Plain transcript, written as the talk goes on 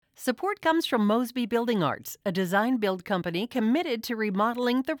Support comes from Mosby Building Arts, a design-build company committed to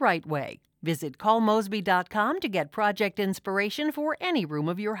remodeling the right way. Visit callmosby.com to get project inspiration for any room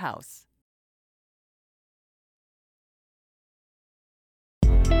of your house.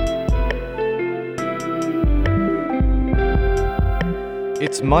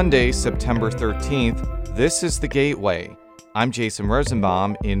 It's Monday, September 13th. This is The Gateway. I'm Jason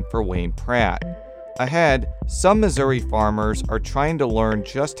Rosenbaum in for Wayne Pratt. Ahead, some Missouri farmers are trying to learn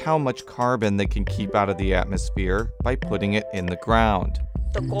just how much carbon they can keep out of the atmosphere by putting it in the ground.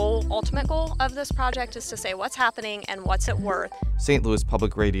 The ultimate goal of this project is to say what's happening and what's it worth. St. Louis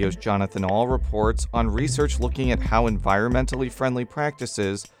Public Radio's Jonathan Ahl reports on research looking at how environmentally friendly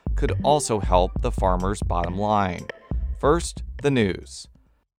practices could also help the farmer's bottom line. First, the news.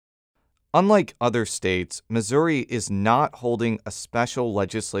 Unlike other states, Missouri is not holding a special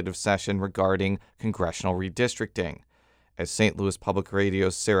legislative session regarding congressional redistricting. As St. Louis Public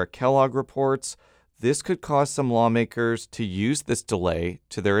Radio's Sarah Kellogg reports, this could cause some lawmakers to use this delay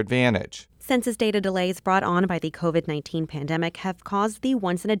to their advantage. Census data delays brought on by the COVID-19 pandemic have caused the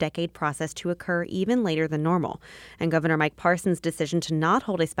once-in-a-decade process to occur even later than normal. And Governor Mike Parson's decision to not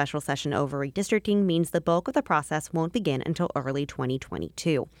hold a special session over redistricting means the bulk of the process won't begin until early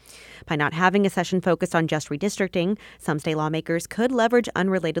 2022. By not having a session focused on just redistricting, some state lawmakers could leverage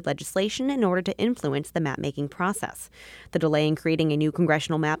unrelated legislation in order to influence the map-making process. The delay in creating a new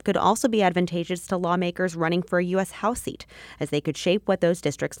congressional map could also be advantageous to lawmakers running for a U.S. House seat, as they could shape what those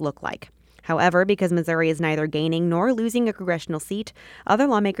districts look like. However, because Missouri is neither gaining nor losing a congressional seat, other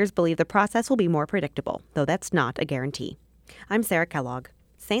lawmakers believe the process will be more predictable, though that's not a guarantee. I'm Sarah Kellogg,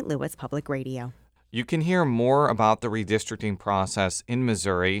 St. Louis Public Radio. You can hear more about the redistricting process in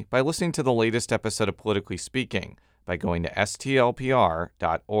Missouri by listening to the latest episode of Politically Speaking by going to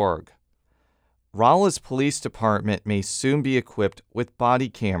stlpr.org. Rolla's police department may soon be equipped with body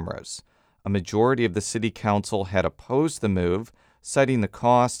cameras. A majority of the city council had opposed the move, citing the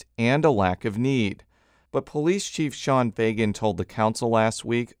cost and a lack of need. But Police Chief Sean Fagan told the council last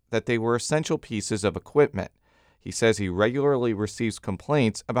week that they were essential pieces of equipment. He says he regularly receives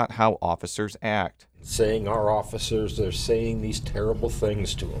complaints about how officers act. Saying our officers, they're saying these terrible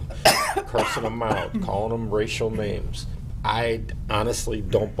things to them, cursing them out, calling them racial names. I honestly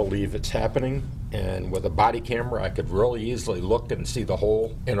don't believe it's happening. And with a body camera, I could really easily look and see the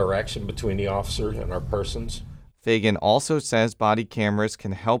whole interaction between the officer and our persons. Fagan also says body cameras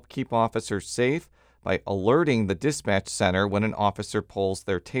can help keep officers safe by alerting the dispatch center when an officer pulls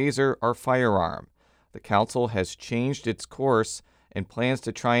their taser or firearm. The council has changed its course and plans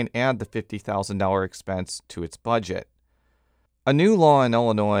to try and add the $50,000 expense to its budget. A new law in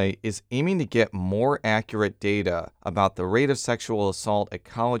Illinois is aiming to get more accurate data about the rate of sexual assault at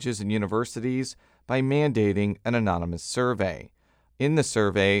colleges and universities by mandating an anonymous survey. In the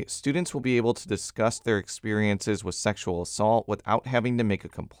survey, students will be able to discuss their experiences with sexual assault without having to make a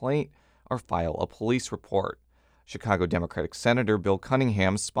complaint or file a police report. Chicago Democratic Senator Bill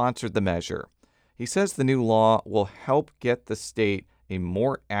Cunningham sponsored the measure. He says the new law will help get the state a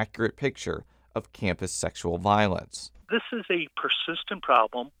more accurate picture of campus sexual violence. This is a persistent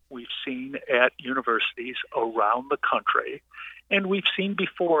problem we've seen at universities around the country, and we've seen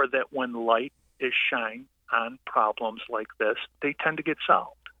before that when light is shined on problems like this, they tend to get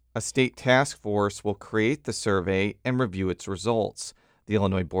solved. A state task force will create the survey and review its results. The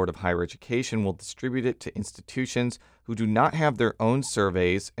Illinois Board of Higher Education will distribute it to institutions who do not have their own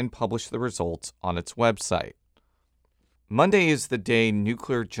surveys and publish the results on its website. Monday is the day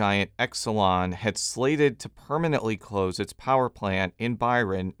nuclear giant Exelon had slated to permanently close its power plant in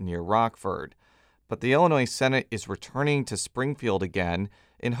Byron near Rockford. But the Illinois Senate is returning to Springfield again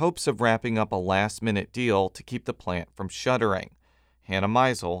in hopes of wrapping up a last-minute deal to keep the plant from shuttering. Hannah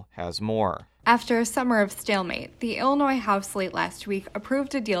Meisel has more. After a summer of stalemate, the Illinois House late last week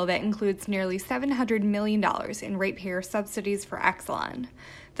approved a deal that includes nearly $700 million in ratepayer subsidies for Exelon.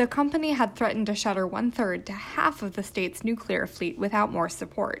 The company had threatened to shutter one-third to half of the state's nuclear fleet without more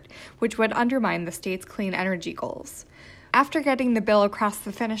support, which would undermine the state's clean energy goals. After getting the bill across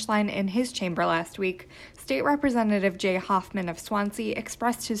the finish line in his chamber last week, State Representative Jay Hoffman of Swansea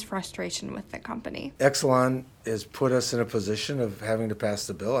expressed his frustration with the company. Exelon has put us in a position of having to pass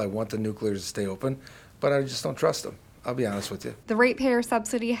the bill. I want the nuclear to stay open, but I just don't trust them. I'll be honest with you. The ratepayer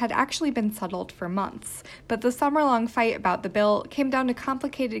subsidy had actually been settled for months, but the summer-long fight about the bill came down to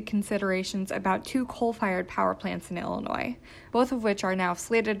complicated considerations about two coal-fired power plants in Illinois, both of which are now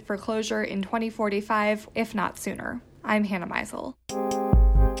slated for closure in 2045, if not sooner. I'm Hannah Meisel.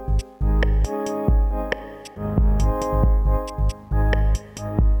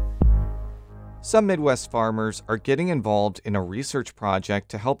 Some Midwest farmers are getting involved in a research project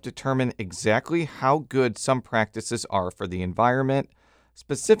to help determine exactly how good some practices are for the environment,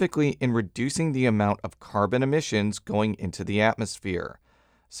 specifically in reducing the amount of carbon emissions going into the atmosphere.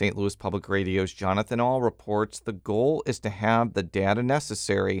 St. Louis Public Radio's Jonathan Ahl reports the goal is to have the data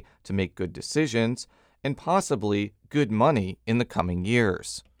necessary to make good decisions and possibly good money in the coming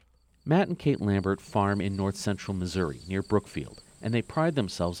years. Matt and Kate Lambert farm in north central Missouri near Brookfield, and they pride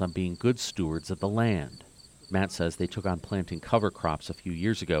themselves on being good stewards of the land. Matt says they took on planting cover crops a few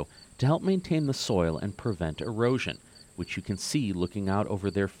years ago to help maintain the soil and prevent erosion, which you can see looking out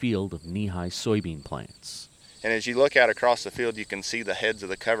over their field of knee-high soybean plants. And as you look out across the field, you can see the heads of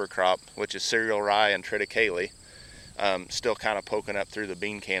the cover crop, which is cereal rye and triticale, still kind of poking up through the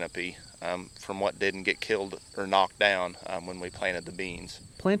bean canopy from what didn't get killed or knocked down when we planted the beans.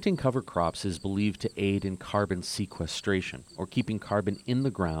 Planting cover crops is believed to aid in carbon sequestration, or keeping carbon in the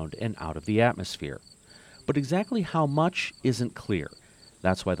ground and out of the atmosphere. But exactly how much isn't clear.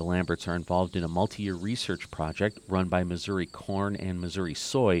 That's why the Lamberts are involved in a multi-year research project run by Missouri Corn and Missouri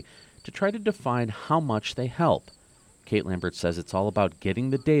Soy to try to define how much they help. Kate Lambert says it's all about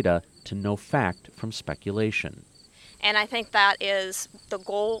getting the data to know fact from speculation. And I think that is the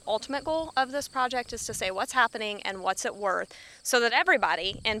goal, ultimate goal of this project, is to say what's happening and what's it worth so that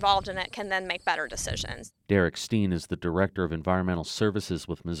everybody involved in it can then make better decisions. Derek Steen is the Director of Environmental Services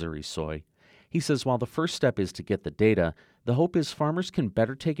with Missouri Soy. He says while the first step is to get the data, the hope is farmers can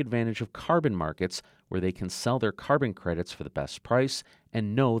better take advantage of carbon markets where they can sell their carbon credits for the best price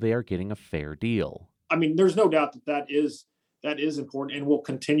and know they are getting a fair deal. I mean, there's no doubt that is important and will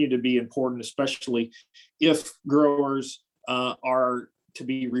continue to be important, especially if growers are to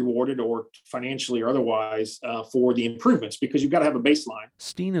be rewarded or financially or otherwise for the improvements, because you've got to have a baseline.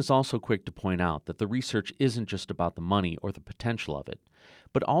 Steen is also quick to point out that the research isn't just about the money or the potential of it,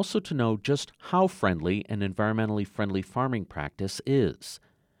 but also to know just how friendly an environmentally friendly farming practice is.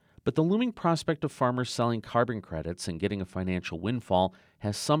 But the looming prospect of farmers selling carbon credits and getting a financial windfall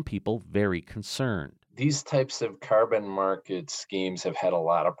has some people very concerned. These types of carbon market schemes have had a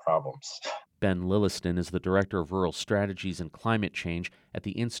lot of problems. Ben Lilliston is the Director of Rural Strategies and Climate Change at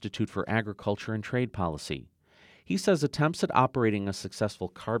the Institute for Agriculture and Trade Policy. He says attempts at operating a successful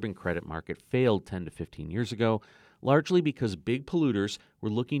carbon credit market failed 10 to 15 years ago, largely because big polluters were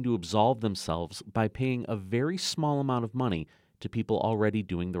looking to absolve themselves by paying a very small amount of money to people already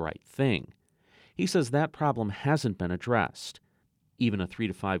doing the right thing. He says that problem hasn't been addressed. Even a 3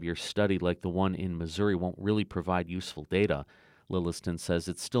 to 5 year study like the one in Missouri won't really provide useful data. Lilliston says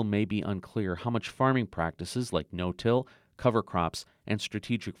it still may be unclear how much farming practices like no-till, cover crops, and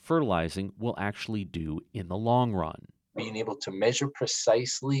strategic fertilizing will actually do in the long run. Being able to measure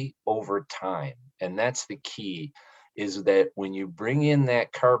precisely over time, and that's the key, is that when you bring in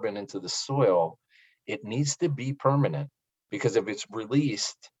that carbon into the soil, it needs to be permanent, because if it's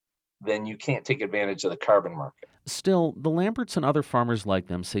released, then you can't take advantage of the carbon market. Still, the Lamberts and other farmers like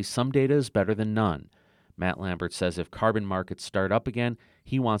them say some data is better than none. Matt Lambert says if carbon markets start up again,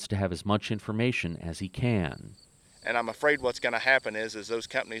 he wants to have as much information as he can. And I'm afraid what's going to happen is those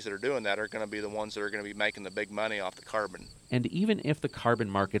companies that are doing that are going to be the ones that are going to be making the big money off the carbon. And even if the carbon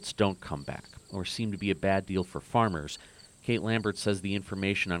markets don't come back or seem to be a bad deal for farmers, Kate Lambert says the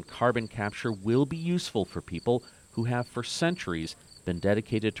information on carbon capture will be useful for people who have for centuries been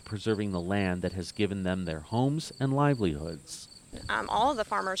dedicated to preserving the land that has given them their homes and livelihoods. All of the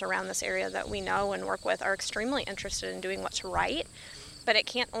farmers around this area that we know and work with are extremely interested in doing what's right, but it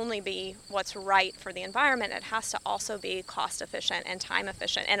can't only be what's right for the environment, it has to also be cost efficient and time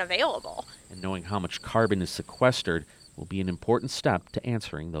efficient and available. And knowing how much carbon is sequestered will be an important step to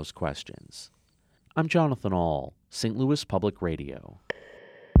answering those questions. I'm Jonathan Ahl, St. Louis Public Radio.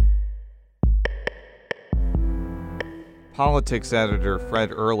 Politics editor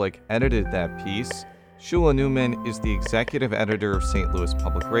Fred Ehrlich edited that piece. Shula Newman is the executive editor of St. Louis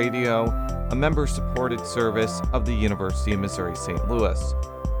Public Radio, a member-supported service of the University of Missouri-St. Louis.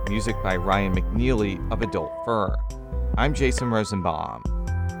 Music by Ryan McNeely of Adult Fur. I'm Jason Rosenbaum.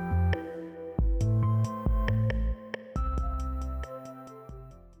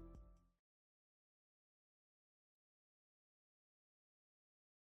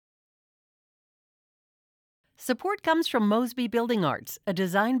 Support comes from Mosby Building Arts, a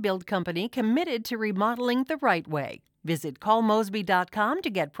design-build company committed to remodeling the right way. Visit callmosby.com to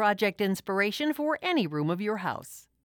get project inspiration for any room of your house.